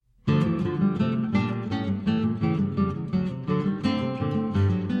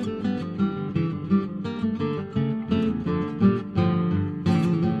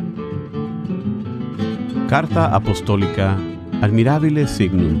Carta Apostólica Admirabile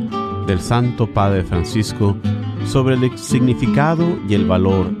Signum del Santo Padre Francisco sobre el significado y el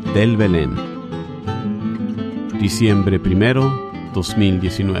valor del Belén. Diciembre 1,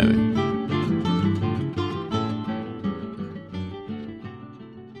 2019.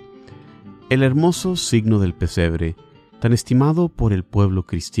 El hermoso signo del pesebre, tan estimado por el pueblo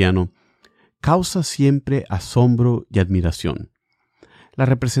cristiano, causa siempre asombro y admiración. La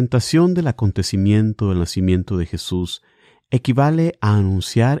representación del acontecimiento del nacimiento de Jesús equivale a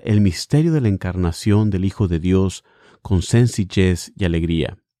anunciar el misterio de la encarnación del Hijo de Dios con sencillez y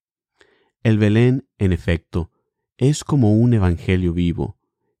alegría. El Belén, en efecto, es como un evangelio vivo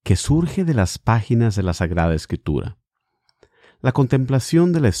que surge de las páginas de la Sagrada Escritura. La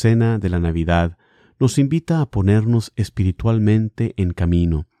contemplación de la escena de la Navidad nos invita a ponernos espiritualmente en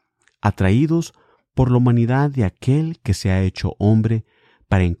camino, atraídos por la humanidad de aquel que se ha hecho hombre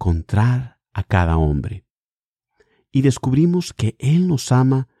para encontrar a cada hombre. Y descubrimos que Él nos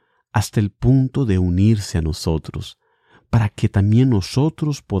ama hasta el punto de unirse a nosotros, para que también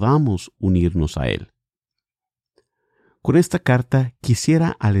nosotros podamos unirnos a Él. Con esta carta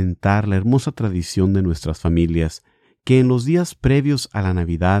quisiera alentar la hermosa tradición de nuestras familias que en los días previos a la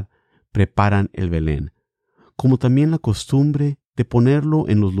Navidad preparan el Belén, como también la costumbre de ponerlo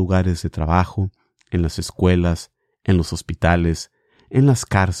en los lugares de trabajo, en las escuelas, en los hospitales, en las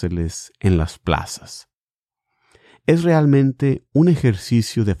cárceles, en las plazas. Es realmente un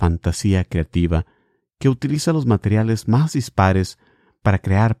ejercicio de fantasía creativa que utiliza los materiales más dispares para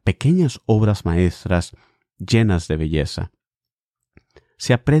crear pequeñas obras maestras llenas de belleza.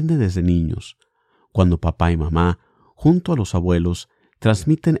 Se aprende desde niños, cuando papá y mamá, junto a los abuelos,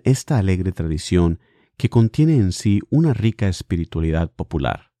 transmiten esta alegre tradición que contiene en sí una rica espiritualidad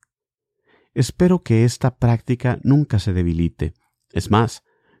popular. Espero que esta práctica nunca se debilite. Es más,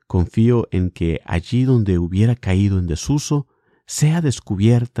 confío en que allí donde hubiera caído en desuso, sea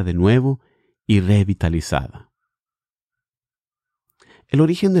descubierta de nuevo y revitalizada. El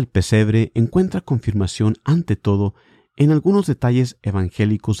origen del pesebre encuentra confirmación ante todo en algunos detalles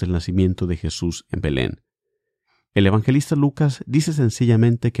evangélicos del nacimiento de Jesús en Belén. El evangelista Lucas dice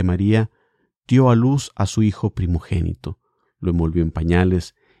sencillamente que María dio a luz a su hijo primogénito, lo envolvió en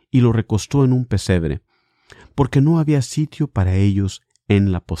pañales y lo recostó en un pesebre, porque no había sitio para ellos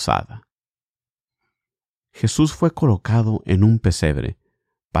en la posada. Jesús fue colocado en un pesebre,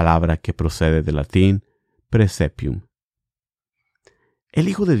 palabra que procede del latín praesepium. El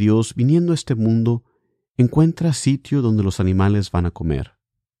Hijo de Dios, viniendo a este mundo, encuentra sitio donde los animales van a comer.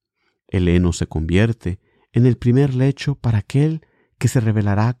 El heno se convierte en el primer lecho para aquel que se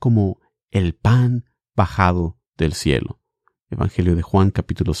revelará como el pan bajado del cielo. Evangelio de Juan,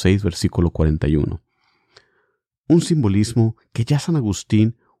 capítulo 6, versículo 41. Un simbolismo que ya San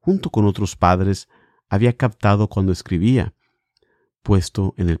Agustín, junto con otros padres, había captado cuando escribía: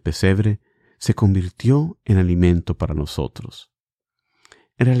 puesto en el pesebre, se convirtió en alimento para nosotros.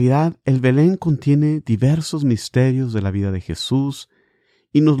 En realidad, el Belén contiene diversos misterios de la vida de Jesús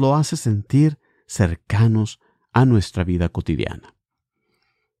y nos lo hace sentir cercanos a nuestra vida cotidiana.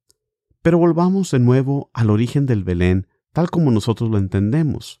 Pero volvamos de nuevo al origen del Belén, tal como nosotros lo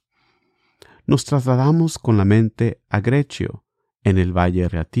entendemos. Nos trasladamos con la mente a Grecio, en el Valle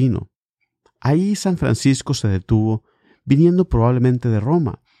Reatino. Ahí San Francisco se detuvo, viniendo probablemente de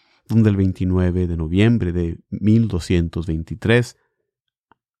Roma, donde el 29 de noviembre de 1223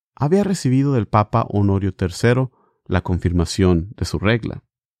 había recibido del Papa Honorio III la confirmación de su regla.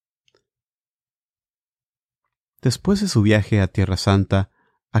 Después de su viaje a Tierra Santa,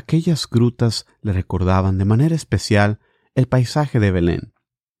 aquellas grutas le recordaban de manera especial el paisaje de Belén,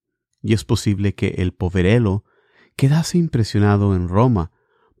 y es posible que el poverello quedase impresionado en Roma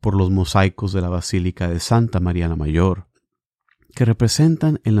por los mosaicos de la Basílica de Santa María la Mayor, que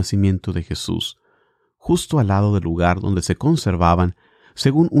representan el nacimiento de Jesús, justo al lado del lugar donde se conservaban,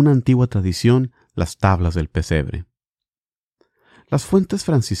 según una antigua tradición, las tablas del pesebre. Las fuentes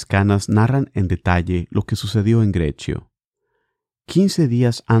franciscanas narran en detalle lo que sucedió en Grecio. 15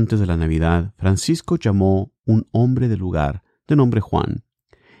 días antes de la Navidad, Francisco llamó un hombre del lugar, de nombre Juan,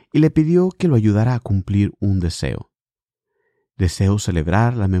 y le pidió que lo ayudara a cumplir un deseo. Deseo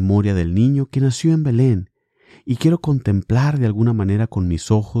celebrar la memoria del niño que nació en Belén, y quiero contemplar de alguna manera con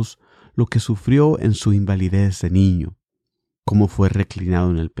mis ojos lo que sufrió en su invalidez de niño, cómo fue reclinado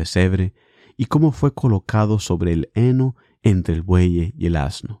en el pesebre y cómo fue colocado sobre el heno entre el buey y el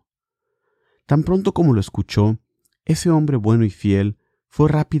asno. Tan pronto como lo escuchó, ese hombre bueno y fiel fue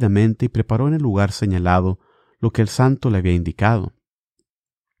rápidamente y preparó en el lugar señalado lo que el santo le había indicado.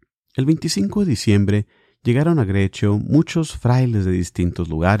 El 25 de diciembre llegaron a Grecio muchos frailes de distintos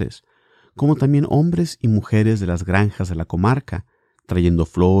lugares, como también hombres y mujeres de las granjas de la comarca, trayendo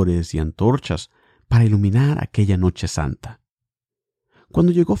flores y antorchas para iluminar aquella noche santa.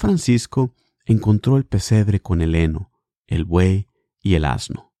 Cuando llegó Francisco, encontró el pesebre con el heno, el buey y el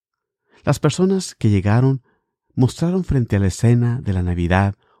asno. Las personas que llegaron mostraron frente a la escena de la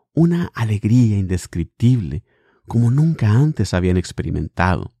Navidad una alegría indescriptible como nunca antes habían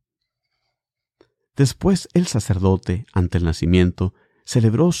experimentado. Después el sacerdote, ante el nacimiento,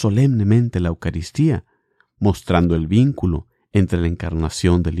 celebró solemnemente la Eucaristía, mostrando el vínculo entre la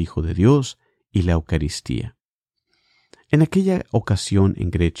encarnación del Hijo de Dios y la Eucaristía. En aquella ocasión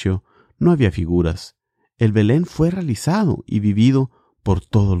en Grecio no había figuras. El Belén fue realizado y vivido por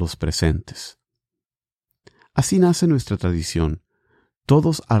todos los presentes. Así nace nuestra tradición,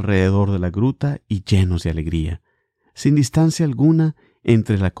 todos alrededor de la gruta y llenos de alegría, sin distancia alguna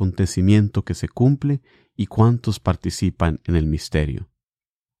entre el acontecimiento que se cumple y cuantos participan en el misterio.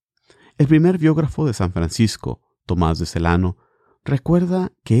 El primer biógrafo de San Francisco, Tomás de Celano,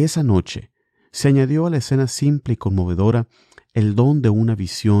 recuerda que esa noche se añadió a la escena simple y conmovedora el don de una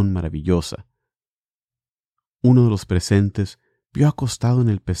visión maravillosa. Uno de los presentes vio acostado en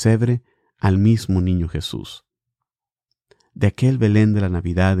el pesebre al mismo niño Jesús. De aquel Belén de la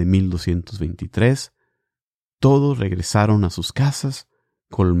Navidad de 1223, todos regresaron a sus casas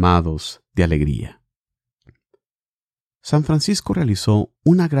colmados de alegría. San Francisco realizó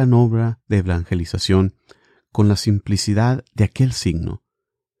una gran obra de evangelización con la simplicidad de aquel signo.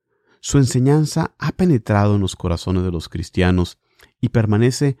 Su enseñanza ha penetrado en los corazones de los cristianos y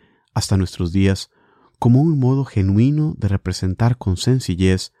permanece hasta nuestros días como un modo genuino de representar con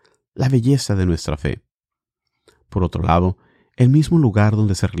sencillez la belleza de nuestra fe. Por otro lado, el mismo lugar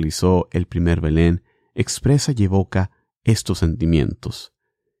donde se realizó el primer Belén expresa y evoca estos sentimientos.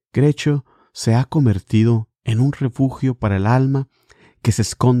 Grecio se ha convertido en un refugio para el alma que se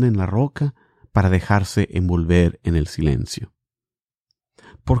esconde en la roca para dejarse envolver en el silencio.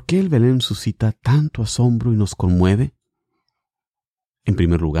 ¿Por qué el Belén suscita tanto asombro y nos conmueve? En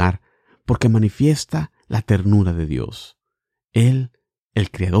primer lugar, porque manifiesta la ternura de Dios. Él,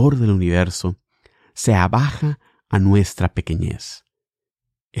 el Creador del universo, se abaja a nuestra pequeñez.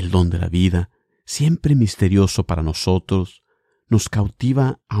 El don de la vida, siempre misterioso para nosotros, nos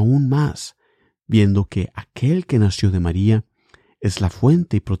cautiva aún más, viendo que aquel que nació de María es la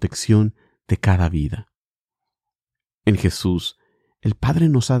fuente y protección de cada vida. En Jesús, el Padre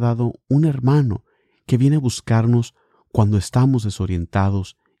nos ha dado un hermano que viene a buscarnos cuando estamos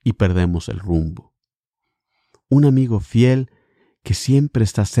desorientados y perdemos el rumbo. Un amigo fiel que siempre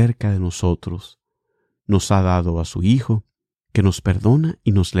está cerca de nosotros. Nos ha dado a su Hijo, que nos perdona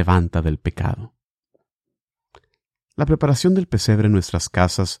y nos levanta del pecado. La preparación del pesebre en nuestras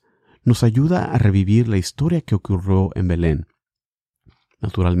casas nos ayuda a revivir la historia que ocurrió en Belén.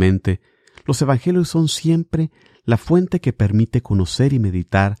 Naturalmente, los evangelios son siempre la fuente que permite conocer y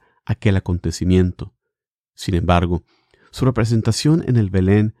meditar aquel acontecimiento. Sin embargo, su representación en el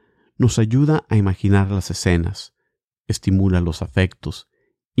Belén nos ayuda a imaginar las escenas, estimula los afectos,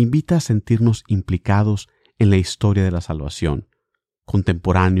 invita a sentirnos implicados en la historia de la salvación,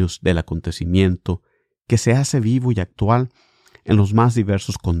 contemporáneos del acontecimiento que se hace vivo y actual en los más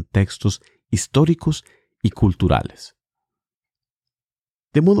diversos contextos históricos y culturales.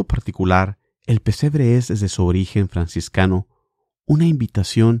 De modo particular, el pesebre es desde su origen franciscano una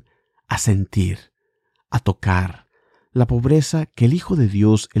invitación a sentir, a tocar la pobreza que el Hijo de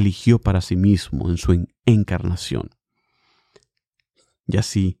Dios eligió para sí mismo en su encarnación. Y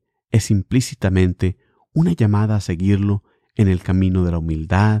así es implícitamente una llamada a seguirlo en el camino de la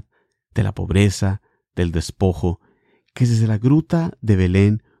humildad, de la pobreza, del despojo, que desde la gruta de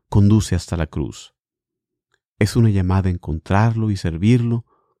Belén conduce hasta la cruz. Es una llamada a encontrarlo y servirlo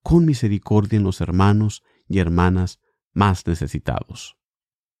con misericordia en los hermanos y hermanas más necesitados.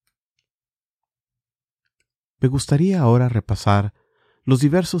 Me gustaría ahora repasar los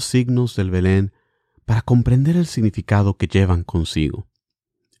diversos signos del Belén para comprender el significado que llevan consigo.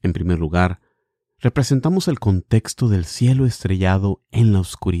 En primer lugar, representamos el contexto del cielo estrellado en la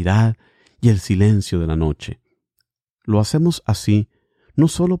oscuridad y el silencio de la noche. Lo hacemos así no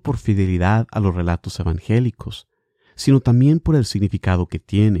solo por fidelidad a los relatos evangélicos, sino también por el significado que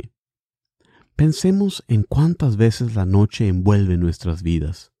tiene. Pensemos en cuántas veces la noche envuelve nuestras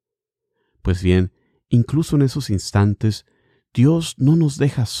vidas. Pues bien, incluso en esos instantes, Dios no nos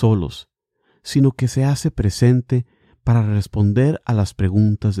deja solos, sino que se hace presente para responder a las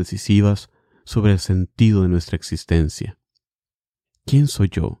preguntas decisivas sobre el sentido de nuestra existencia. ¿Quién soy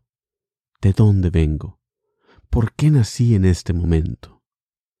yo? ¿De dónde vengo? ¿Por qué nací en este momento?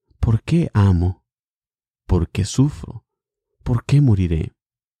 ¿Por qué amo? ¿Por qué sufro? ¿Por qué moriré?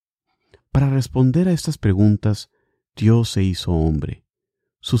 Para responder a estas preguntas, Dios se hizo hombre.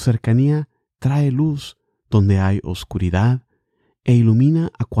 Su cercanía trae luz donde hay oscuridad e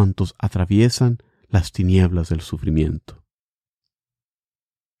ilumina a cuantos atraviesan las tinieblas del sufrimiento.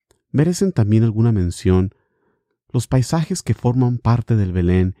 Merecen también alguna mención los paisajes que forman parte del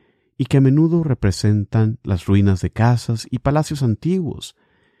Belén y que a menudo representan las ruinas de casas y palacios antiguos,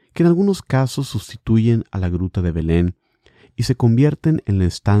 que en algunos casos sustituyen a la gruta de Belén y se convierten en la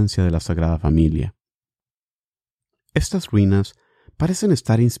estancia de la Sagrada Familia. Estas ruinas parecen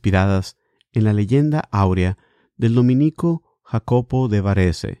estar inspiradas en la leyenda áurea del dominico Jacopo de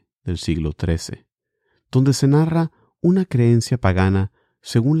Varese del siglo XIII, donde se narra una creencia pagana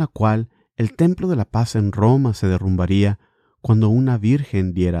según la cual el templo de la paz en Roma se derrumbaría cuando una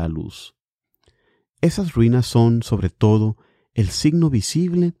virgen diera a luz. Esas ruinas son, sobre todo, el signo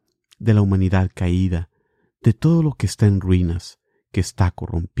visible de la humanidad caída, de todo lo que está en ruinas, que está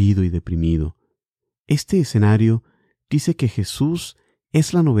corrompido y deprimido. Este escenario dice que Jesús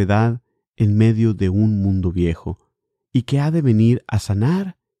es la novedad en medio de un mundo viejo y que ha de venir a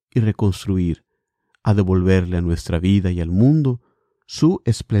sanar y reconstruir, a devolverle a nuestra vida y al mundo su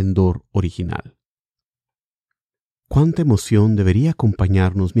esplendor original. Cuánta emoción debería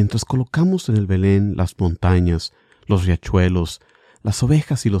acompañarnos mientras colocamos en el Belén las montañas, los riachuelos, las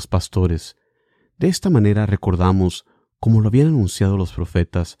ovejas y los pastores. De esta manera recordamos, como lo habían anunciado los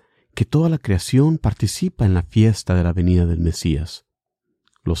profetas, que toda la creación participa en la fiesta de la venida del Mesías.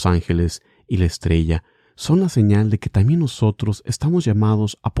 Los ángeles y la estrella son la señal de que también nosotros estamos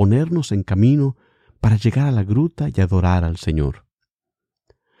llamados a ponernos en camino para llegar a la gruta y adorar al Señor.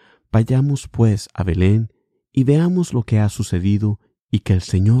 Vayamos pues a Belén y veamos lo que ha sucedido y que el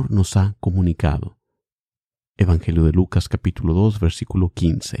Señor nos ha comunicado. Evangelio de Lucas capítulo 2 versículo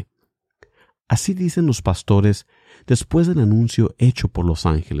 15. Así dicen los pastores después del anuncio hecho por los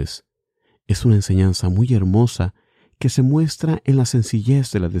ángeles. Es una enseñanza muy hermosa que se muestra en la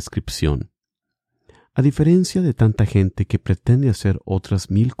sencillez de la descripción. A diferencia de tanta gente que pretende hacer otras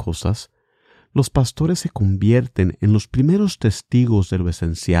 1000 cosas, los pastores se convierten en los primeros testigos de lo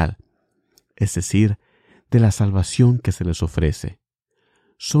esencial, es decir, de la salvación que se les ofrece.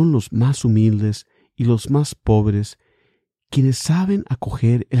 Son los más humildes y los más pobres quienes saben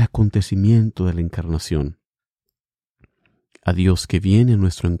acoger el acontecimiento de la encarnación. A Dios que viene a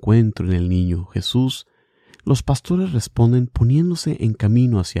nuestro encuentro en el niño Jesús, los pastores responden poniéndose en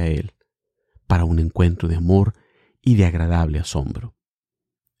camino hacia Él, para un encuentro de amor y de agradable asombro.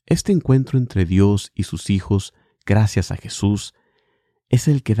 Este encuentro entre Dios y sus hijos, gracias a Jesús, es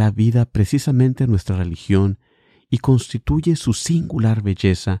el que da vida precisamente a nuestra religión y constituye su singular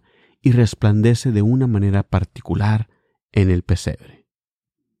belleza y resplandece de una manera particular en el pesebre.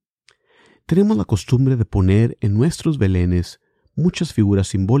 Tenemos la costumbre de poner en nuestros belenes muchas figuras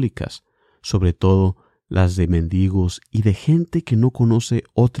simbólicas, sobre todo las de mendigos y de gente que no conoce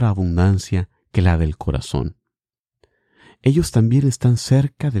otra abundancia que la del corazón. Ellos también están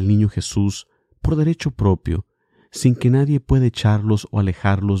cerca del niño Jesús por derecho propio, sin que nadie pueda echarlos o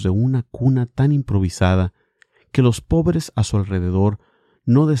alejarlos de una cuna tan improvisada que los pobres a su alrededor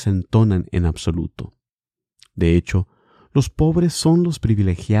no desentonan en absoluto. De hecho, los pobres son los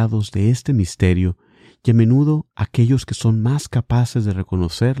privilegiados de este misterio y a menudo aquellos que son más capaces de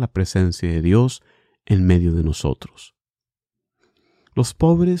reconocer la presencia de Dios en medio de nosotros. Los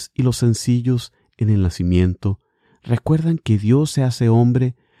pobres y los sencillos en el nacimiento recuerdan que Dios se hace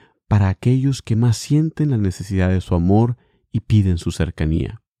hombre para aquellos que más sienten la necesidad de su amor y piden su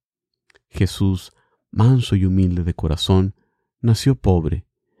cercanía. Jesús, manso y humilde de corazón, nació pobre,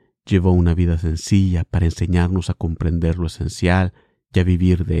 llevó una vida sencilla para enseñarnos a comprender lo esencial y a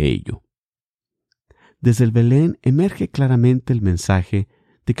vivir de ello. Desde el Belén emerge claramente el mensaje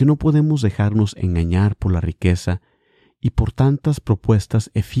de que no podemos dejarnos engañar por la riqueza y por tantas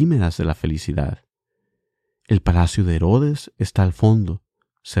propuestas efímeras de la felicidad. El palacio de Herodes está al fondo,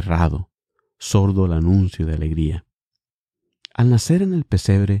 cerrado, sordo al anuncio de alegría. Al nacer en el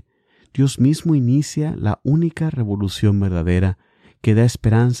pesebre, Dios mismo inicia la única revolución verdadera que da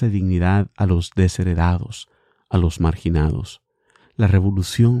esperanza y dignidad a los desheredados, a los marginados, la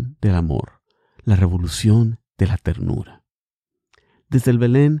revolución del amor, la revolución de la ternura. Desde el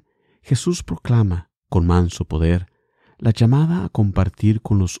Belén, Jesús proclama, con manso poder, la llamada a compartir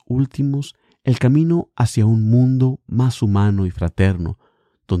con los últimos el camino hacia un mundo más humano y fraterno,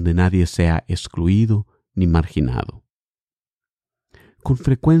 donde nadie sea excluido ni marginado. Con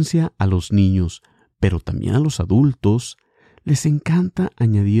frecuencia a los niños, pero también a los adultos, les encanta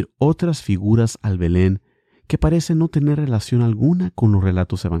añadir otras figuras al Belén que parecen no tener relación alguna con los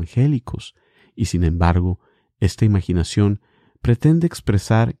relatos evangélicos, y sin embargo, esta imaginación pretende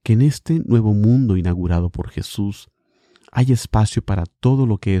expresar que en este nuevo mundo inaugurado por Jesús hay espacio para todo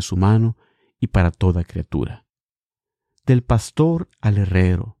lo que es humano y para toda criatura. Del pastor al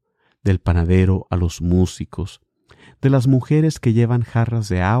herrero, del panadero a los músicos, de las mujeres que llevan jarras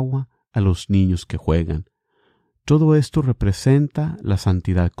de agua a los niños que juegan. Todo esto representa la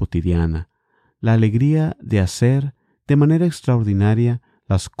santidad cotidiana, la alegría de hacer de manera extraordinaria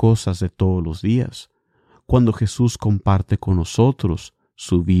las cosas de todos los días, cuando Jesús comparte con nosotros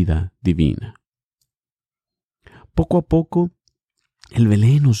su vida divina. Poco a poco, el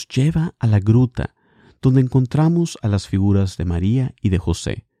Belén nos lleva a la gruta, donde encontramos a las figuras de María y de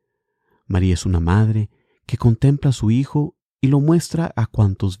José. María es una madre que contempla a su hijo y lo muestra a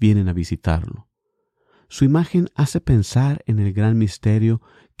cuantos vienen a visitarlo. Su imagen hace pensar en el gran misterio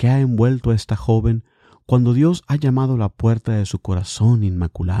que ha envuelto a esta joven cuando Dios ha llamado a la puerta de su corazón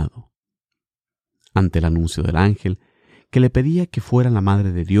inmaculado. Ante el anuncio del ángel, que le pedía que fuera la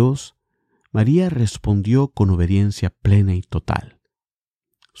madre de Dios, María respondió con obediencia plena y total.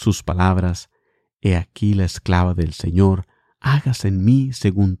 Sus palabras, «He aquí la esclava del Señor, hágase en mí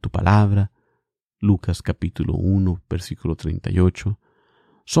según tu palabra», Lucas capítulo 1, versículo 38,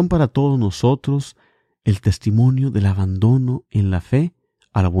 son para todos nosotros el testimonio del abandono en la fe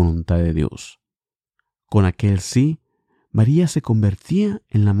a la voluntad de Dios. Con aquel sí, María se convertía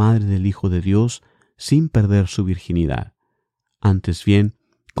en la madre del Hijo de Dios sin perder su virginidad, antes bien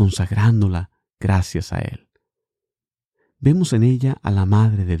consagrándola gracias a Él. Vemos en ella a la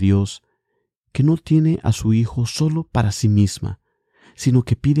Madre de Dios que no tiene a su Hijo solo para sí misma, sino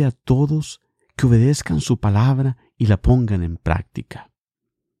que pide a todos que obedezcan su palabra y la pongan en práctica.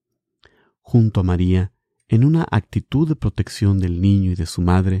 Junto a María, en una actitud de protección del niño y de su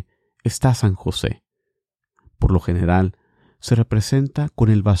madre, está San José. Por lo general, se representa con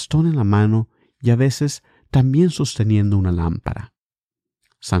el bastón en la mano y a veces también sosteniendo una lámpara.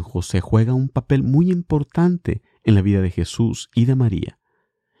 San José juega un papel muy importante en la vida de Jesús y de María.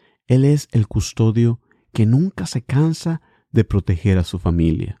 Él es el custodio que nunca se cansa de proteger a su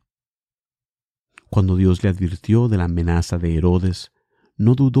familia. Cuando Dios le advirtió de la amenaza de Herodes,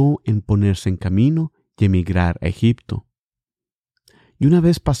 no dudó en ponerse en camino y emigrar a Egipto. Y una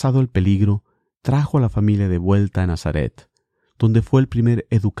vez pasado el peligro, trajo a la familia de vuelta a Nazaret, donde fue el primer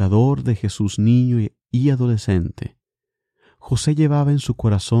educador de Jesús niño y adolescente. José llevaba en su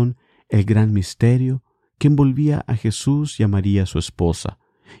corazón el gran misterio que envolvía a Jesús y a María su esposa,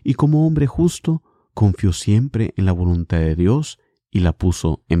 y como hombre justo confió siempre en la voluntad de Dios y la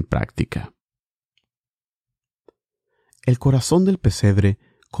puso en práctica. El corazón del pesebre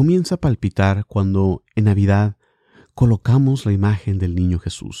comienza a palpitar cuando, en Navidad, colocamos la imagen del niño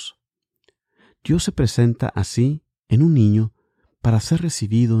Jesús. Dios se presenta así en un niño para ser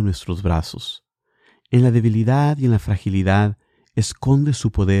recibido en nuestros brazos. En la debilidad y en la fragilidad esconde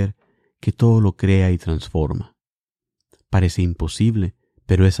su poder que todo lo crea y transforma. Parece imposible,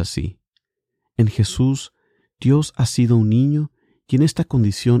 pero es así. En Jesús, Dios ha sido un niño y en esta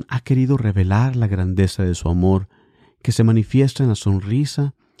condición ha querido revelar la grandeza de su amor que se manifiesta en la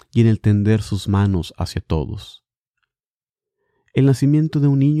sonrisa y en el tender sus manos hacia todos. El nacimiento de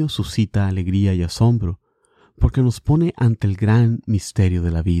un niño suscita alegría y asombro porque nos pone ante el gran misterio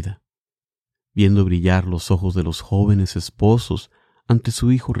de la vida. Viendo brillar los ojos de los jóvenes esposos ante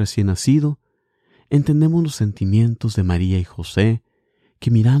su hijo recién nacido, entendemos los sentimientos de María y José,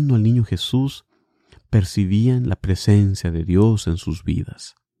 que mirando al niño Jesús, percibían la presencia de Dios en sus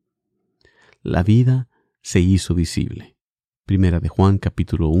vidas. La vida se hizo visible. Primera de Juan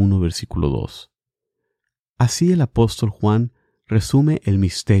capítulo 1, versículo 2. Así el apóstol Juan resume el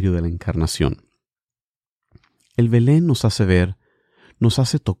misterio de la encarnación. El Belén nos hace ver, nos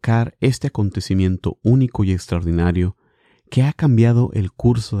hace tocar este acontecimiento único y extraordinario que ha cambiado el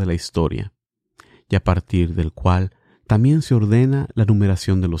curso de la historia, y a partir del cual también se ordena la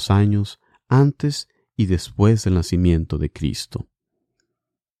numeración de los años antes y después del nacimiento de Cristo.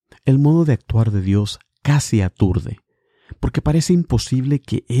 El modo de actuar de Dios casi aturde, porque parece imposible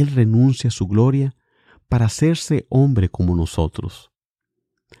que Él renuncie a su gloria para hacerse hombre como nosotros.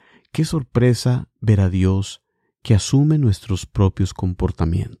 Qué sorpresa ver a Dios que asume nuestros propios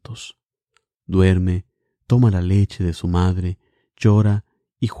comportamientos. Duerme, toma la leche de su madre, llora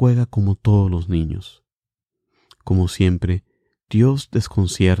y juega como todos los niños. Como siempre, Dios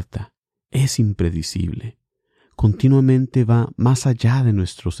desconcierta, es impredecible, continuamente va más allá de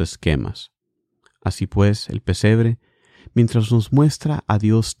nuestros esquemas. Así pues, el pesebre, mientras nos muestra a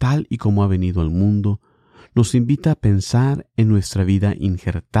Dios tal y como ha venido al mundo, nos invita a pensar en nuestra vida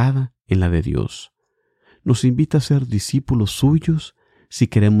injertada en la de Dios. Nos invita a ser discípulos suyos si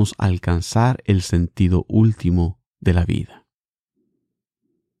queremos alcanzar el sentido último de la vida.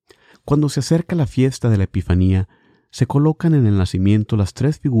 Cuando se acerca la fiesta de la Epifanía, se colocan en el nacimiento las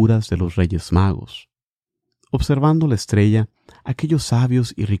 3 figuras de los Reyes Magos. Observando la estrella, aquellos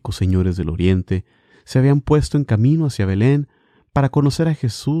sabios y ricos señores del Oriente se habían puesto en camino hacia Belén para conocer a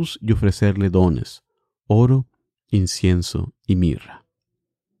Jesús y ofrecerle dones, oro, incienso y mirra.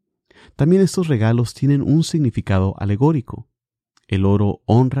 También estos regalos tienen un significado alegórico. El oro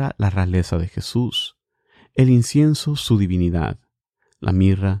honra la realeza de Jesús, el incienso su divinidad, la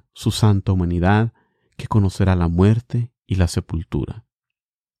mirra su santa humanidad que conocerá la muerte y la sepultura.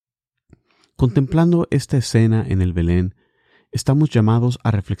 Contemplando esta escena en el Belén, estamos llamados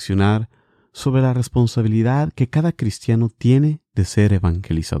a reflexionar sobre la responsabilidad que cada cristiano tiene de ser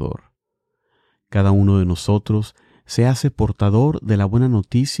evangelizador. Cada uno de nosotros se hace portador de la buena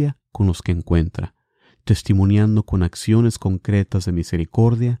noticia con los que encuentra, testimoniando con acciones concretas de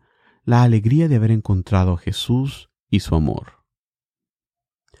misericordia la alegría de haber encontrado a Jesús y su amor.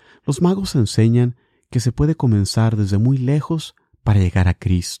 Los magos enseñan que se puede comenzar desde muy lejos para llegar a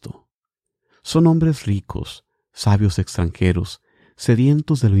Cristo. Son hombres ricos, sabios extranjeros,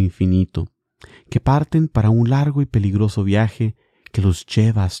 sedientos de lo infinito, que parten para un largo y peligroso viaje que los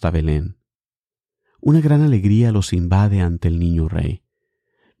lleva hasta Belén. Una gran alegría los invade ante el niño rey.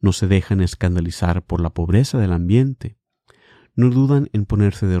 No se dejan escandalizar por la pobreza del ambiente. No dudan en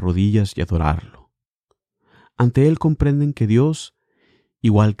ponerse de rodillas y adorarlo. Ante él comprenden que Dios,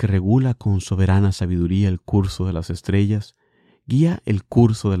 igual que regula con soberana sabiduría el curso de las estrellas, guía el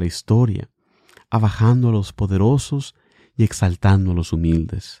curso de la historia, abajando a los poderosos y exaltando a los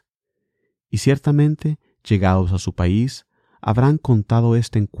humildes. Y ciertamente, llegados a su país, habrán contado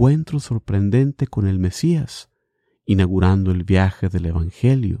este encuentro sorprendente con el Mesías, inaugurando el viaje del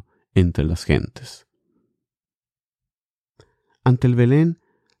Evangelio entre las gentes. Ante el Belén,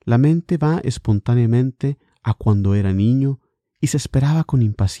 la mente va espontáneamente a cuando era niño y se esperaba con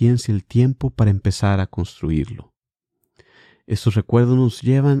impaciencia el tiempo para empezar a construirlo. Estos recuerdos nos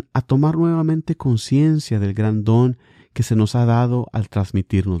llevan a tomar nuevamente conciencia del gran don que se nos ha dado al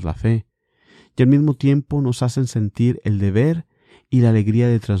transmitirnos la fe, y al mismo tiempo nos hacen sentir el deber y la alegría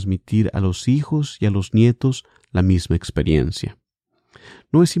de transmitir a los hijos y a los nietos la misma experiencia.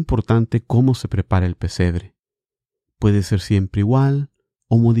 No es importante cómo se prepara el pesebre. Puede ser siempre igual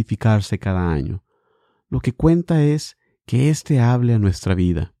o modificarse cada año. Lo que cuenta es que éste hable a nuestra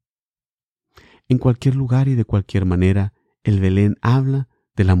vida. En cualquier lugar y de cualquier manera, el Belén habla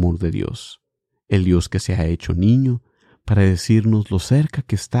del amor de Dios, el Dios que se ha hecho niño para decirnos lo cerca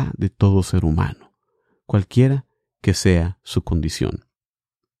que está de todo ser humano, cualquiera que sea su condición.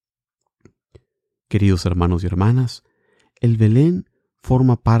 Queridos hermanos y hermanas, el Belén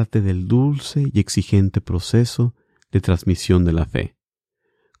forma parte del dulce y exigente proceso de transmisión de la fe.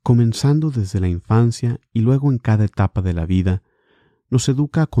 Comenzando desde la infancia y luego en cada etapa de la vida, nos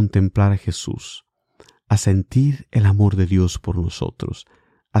educa a contemplar a Jesús, a sentir el amor de Dios por nosotros,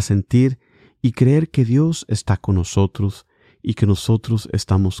 a sentir y creer que Dios está con nosotros y que nosotros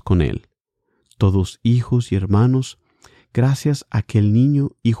estamos con Él, todos hijos y hermanos, gracias a aquel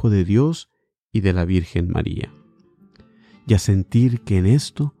niño hijo de Dios y de la Virgen María, y a sentir que en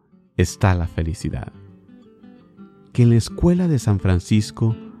esto está la felicidad. Que en la escuela de San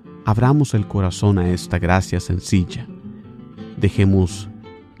Francisco abramos el corazón a esta gracia sencilla. Dejemos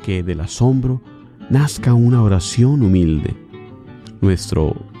que del asombro nazca una oración humilde.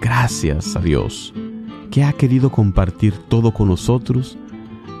 Nuestro gracias a Dios, que ha querido compartir todo con nosotros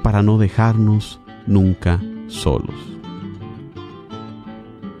para no dejarnos nunca solos.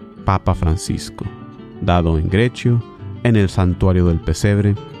 Papa Francisco, dado en Grecio, en el Santuario del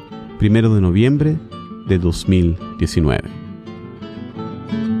Pesebre, 1 de noviembre de 2019.